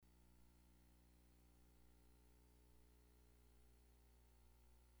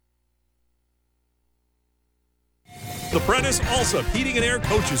The Prentice Allsup Heating and Air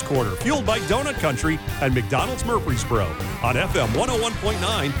Coaches Corner, fueled by Donut Country and McDonald's Murfreesboro on FM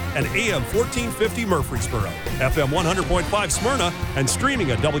 101.9 and AM 1450 Murfreesboro, FM 100.5 Smyrna, and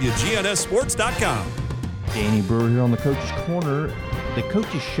streaming at WGNSSports.com. Danny Brewer here on the Coach's Corner. The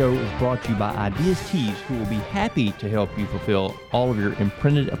Coach's Show is brought to you by Ideas Tees, who will be happy to help you fulfill all of your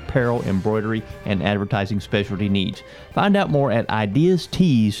imprinted apparel, embroidery, and advertising specialty needs. Find out more at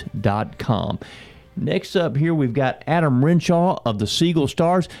ideastees.com. Next up here, we've got Adam Renshaw of the Siegel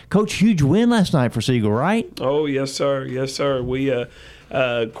Stars. Coach, huge win last night for Siegel, right? Oh, yes, sir. Yes, sir. We, of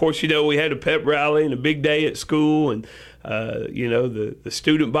course, we had a pep rally and a big day at school, and the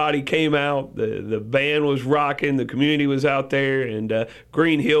student body came out, the band was rocking, the community was out there, and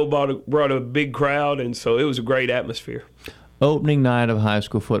Green Hill brought a big crowd, and so it was a great atmosphere. Opening night of high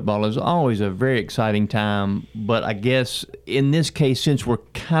school football is always a very exciting time, but I guess in this case, since we're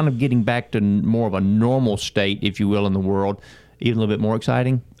kind of getting back to more of a normal state, if you will, in the world, even a little bit more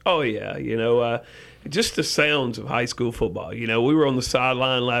exciting? Oh, yeah. Just the sounds of high school football. We were on the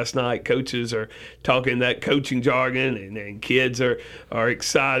sideline last night. Coaches are talking that coaching jargon, and kids are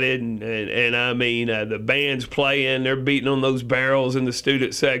excited. And I mean, the band's playing. They're beating on those barrels in the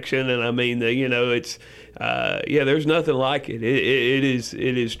student section. And I mean, it's there's nothing like it. It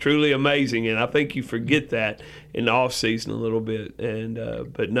is truly amazing. And I think you forget that in the off season a little bit.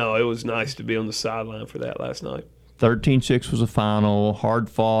 And but no, it was nice to be on the sideline for that last night. 13-6 was a final, hard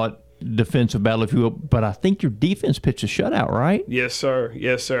fought defensive battle, if you will, but I think your defense pitched a shutout, right? Yes, sir.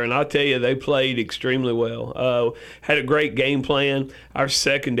 Yes, sir. And I'll tell you, they played extremely well. Had a great game plan. Our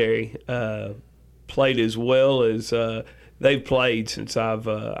secondary played as well as they've played since I've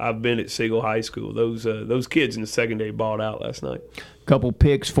been at Siegel High School. Those kids in the secondary balled out last night. Couple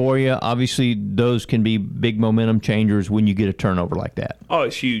picks for you. Obviously, those can be big momentum changers when you get a turnover like that. Oh,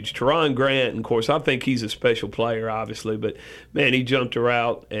 it's huge. Teron Grant, and of course, I think he's a special player, obviously, but, man, he jumped a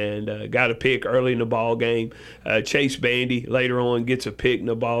route and got a pick early in the ball game. Chase Bandy later on gets a pick in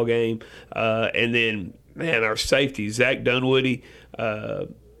the ball game. And then, man, our safety, Zach Dunwoody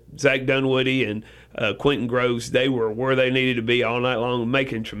and Quentin Groves, they were where they needed to be all night long,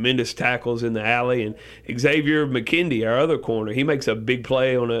 making tremendous tackles in the alley. And Xavier McKindy, our other corner, he makes a big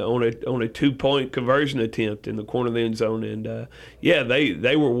play on a 2-point conversion attempt in the corner of the end zone. And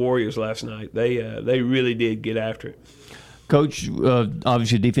they were warriors last night. They really did get after it. Coach,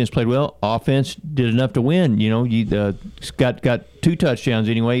 obviously defense played well. Offense did enough to win. You got 2 touchdowns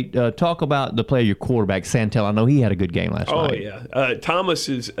anyway. Talk about the play of your quarterback, Santel. I know he had a good game last night. Oh, yeah. Thomas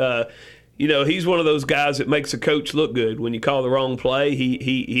is he's one of those guys that makes a coach look good. When you call the wrong play,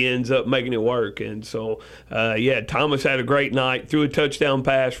 he ends up making it work. And so, Thomas had a great night, threw a touchdown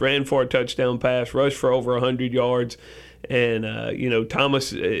pass, ran for a touchdown pass, rushed for over 100 yards. And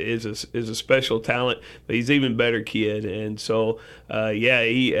Thomas is a special talent, but he's an even better kid. And so,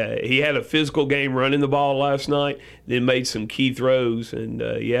 he had a physical game running the ball last night, then made some key throws. And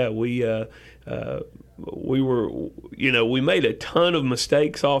we made a ton of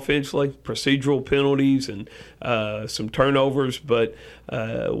mistakes offensively, procedural penalties and some turnovers, but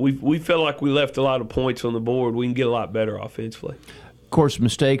we felt like we left a lot of points on the board. We can get a lot better offensively. Of course,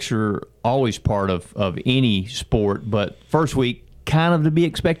 mistakes are always part of any sport, but first week kind of to be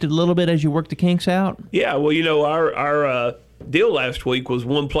expected a little bit as you work the kinks out? Yeah, well, our deal last week was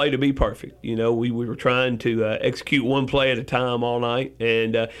one play to be perfect. We were trying to execute one play at a time all night,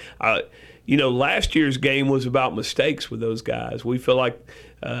 and last year's game was about mistakes with those guys. We feel like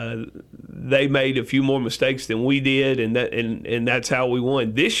they made a few more mistakes than we did, and that's how we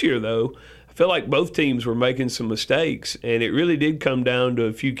won. This year, though, I feel like both teams were making some mistakes, and it really did come down to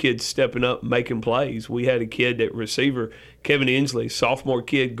a few kids stepping up and making plays. We had a kid at receiver, Kevin Inslee, sophomore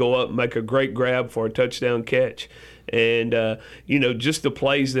kid, go up and make a great grab for a touchdown catch. And, just the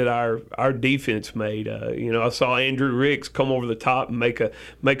plays that our defense made. I saw Andrew Ricks come over the top and make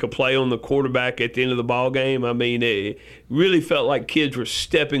a play on the quarterback at the end of the ball game. I mean, it really felt like kids were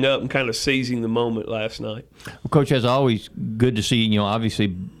stepping up and kind of seizing the moment last night. Well, Coach, as always, good to see,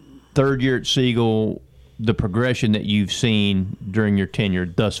 obviously third year at Siegel, the progression that you've seen during your tenure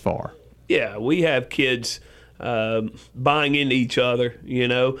thus far. Yeah, we have kids buying into each other.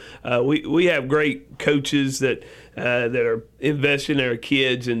 We have great coaches that are investing in our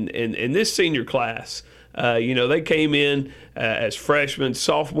kids, and this senior class, They came in as freshmen,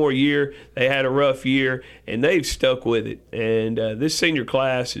 sophomore year. They had a rough year, and they've stuck with it. And this senior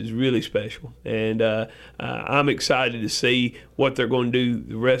class is really special. And I'm excited to see what they're going to do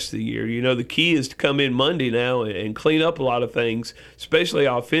the rest of the year. The key is to come in Monday now and clean up a lot of things, especially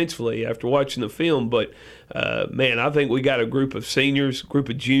offensively after watching the film. But, man, I think we got a group of seniors, group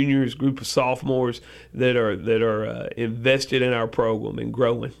of juniors, group of sophomores that are invested in our program and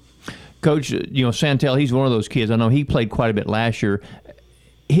growing. Coach, Santel, he's one of those kids. I know he played quite a bit last year.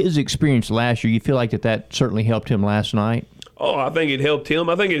 His experience last year, you feel like that certainly helped him last night? Oh, I think it helped him.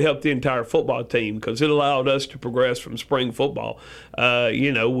 I think it helped the entire football team because it allowed us to progress from spring football.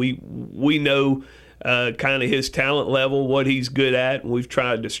 We know kind of his talent level, what he's good at, and we've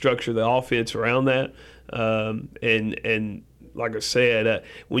tried to structure the offense around that. And like I said,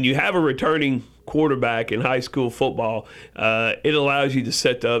 when you have a returning quarterback in high school football, it allows you to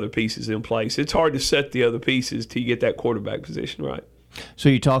set the other pieces in place. It's hard to set the other pieces till you get that quarterback position right. So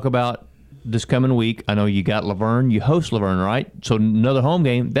you talk about this coming week. I know you got Laverne. You host Laverne, right? So another home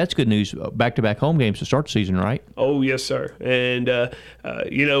game. That's good news. Back-to-back home games to start the season, right? Oh, yes, sir. And,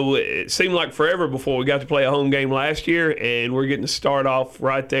 it seemed like forever before we got to play a home game last year, and we're getting to start off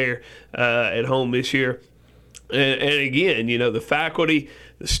right there at home this year. And again, the faculty,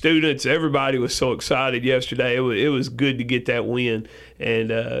 the students, everybody was so excited yesterday. It was good to get that win. And,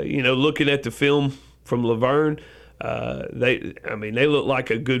 looking at the film from Laverne, they look like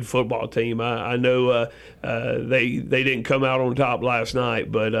a good football team. I know they didn't come out on top last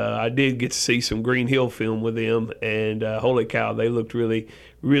night, but I did get to see some Green Hill film with them, and holy cow, they looked really,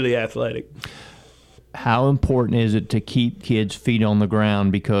 really athletic. How important is it to keep kids' feet on the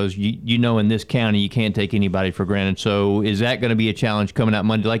ground? Because in this county you can't take anybody for granted. So is that going to be a challenge coming out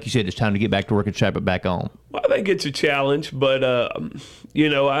Monday? Like you said, it's time to get back to work and strap it back on. Well, I think it's a challenge, but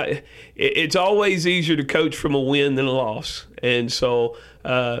it's always easier to coach from a win than a loss. And so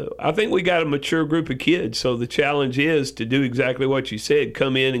I think we got a mature group of kids. So the challenge is to do exactly what you said: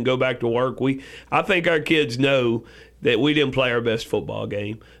 come in and go back to work. I think our kids know that we didn't play our best football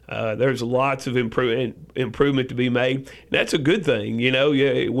game. There's lots of improvement to be made. And that's a good thing.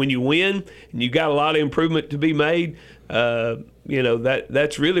 When you win and you got a lot of improvement to be made,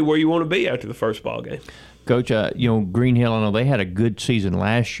 that's really where you want to be after the first ball game. Coach, Green Hill, I know they had a good season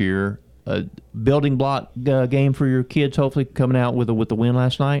last year. A building block game for your kids, hopefully coming out with the win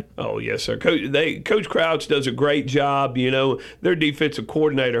last night? Oh, yes, sir. Coach Crouch does a great job. Their defensive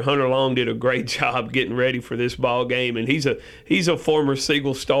coordinator, Hunter Long, did a great job getting ready for this ball game, and he's a former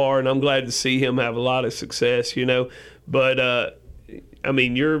Siegel star, and I'm glad to see him have a lot of success, But,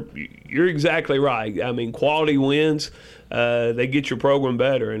 you're exactly right. Quality wins. They get your program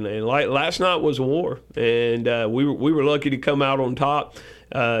better, and like last night was a war, and we were lucky to come out on top.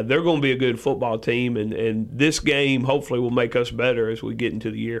 They're going to be a good football team, and this game hopefully will make us better as we get into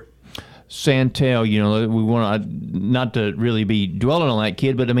the year. Santel, we want not to really be dwelling on that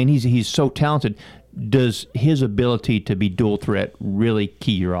kid, but he's so talented. Does his ability to be dual threat really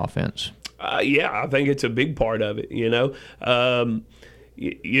key your offense? Yeah, I think it's a big part of it.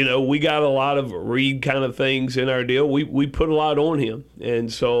 We got a lot of read kind of things in our deal. We put a lot on him,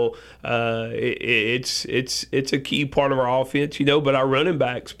 and so it's a key part of our offense. But our running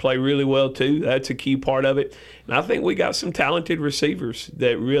backs play really well too. That's a key part of it. And I think we got some talented receivers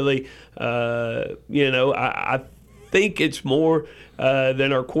that really, I think it's more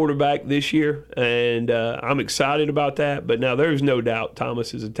than our quarterback this year, and I'm excited about that. But now there's no doubt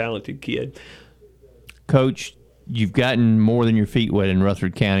Thomas is a talented kid. Coach, you've gotten more than your feet wet in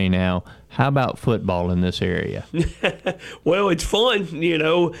Rutherford County now. How about football in this area? Well, it's fun.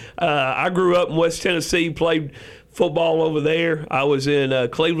 I grew up in West Tennessee, played football over there. I was in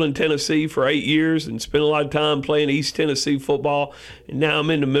Cleveland, Tennessee for 8 years and spent a lot of time playing East Tennessee football. And now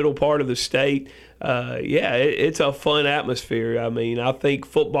I'm in the middle part of the state. It's a fun atmosphere. I think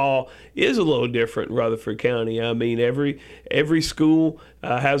football is a little different in Rutherford County. Every school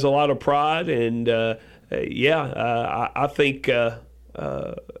has a lot of pride, and I think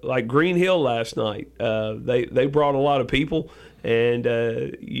like Green Hill last night, they brought a lot of people, and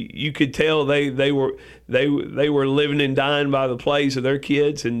you could tell they were living and dying by the plays of their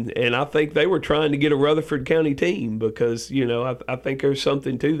kids, and I think they were trying to get a Rutherford County team because I think there's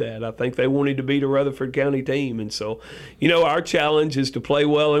something to that. I think they wanted to beat a Rutherford County team, and so our challenge is to play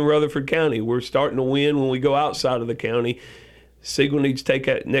well in Rutherford County. We're starting to win when we go outside of the county. Siegel needs to take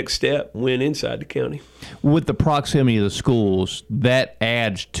that next step, win inside the county. With the proximity of the schools, that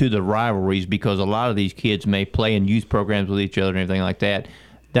adds to the rivalries because a lot of these kids may play in youth programs with each other and everything like that.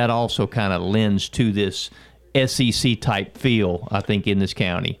 That also kind of lends to this SEC type feel, I think, in this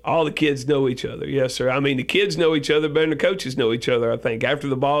county. All the kids know each other. Yes, sir. I mean, the kids know each other better than the coaches know each other, I think. After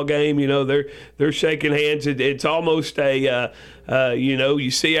the ball game, they're shaking hands. It's almost a,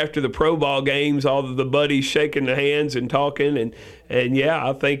 you see after the pro ball games, all of the buddies shaking their hands and talking. And yeah,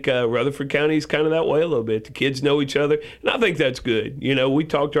 I think Rutherford County is kind of that way a little bit. The kids know each other, and I think that's good. We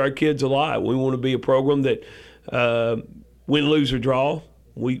talk to our kids a lot. We want to be a program that win, lose, or draw.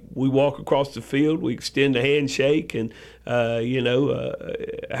 We walk across the field, we extend a handshake, and have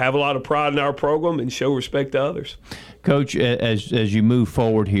a lot of pride in our program and show respect to others. Coach, as you move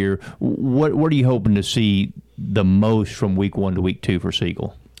forward here, what are you hoping to see the most from week 1 to week 2 for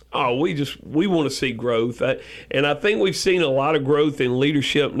Siegel? Oh, we want to see growth, and I think we've seen a lot of growth in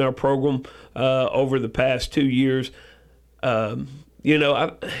leadership in our program over the past 2 years.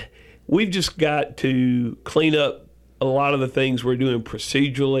 We've just got to clean up a lot of the things we're doing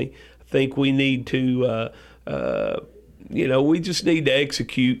procedurally. I think we need to, we just need to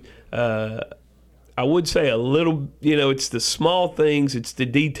execute. I would say a little, it's the small things, it's the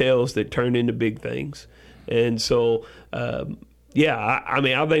details that turn into big things. And so, I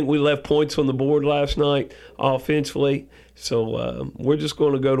think we left points on the board last night offensively. So we're just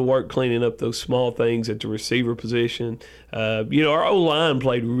going to go to work cleaning up those small things at the receiver position. Our O-line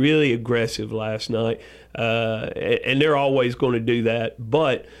played really aggressive last night, and they're always going to do that.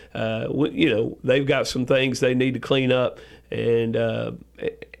 But, they've got some things they need to clean up, and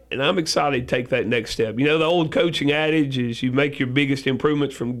I'm excited to take that next step. The old coaching adage is you make your biggest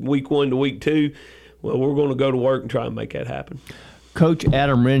improvements from week 1 to week 2. Well, we're going to go to work and try and make that happen. Coach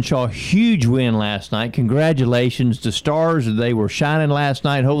Adam Renshaw, huge win last night. Congratulations. The Stars, they were shining last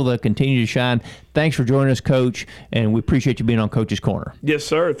night. Hopefully they'll continue to shine. Thanks for joining us, Coach, and we appreciate you being on Coach's Corner. Yes,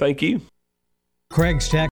 sir. Thank you. Craig's Tech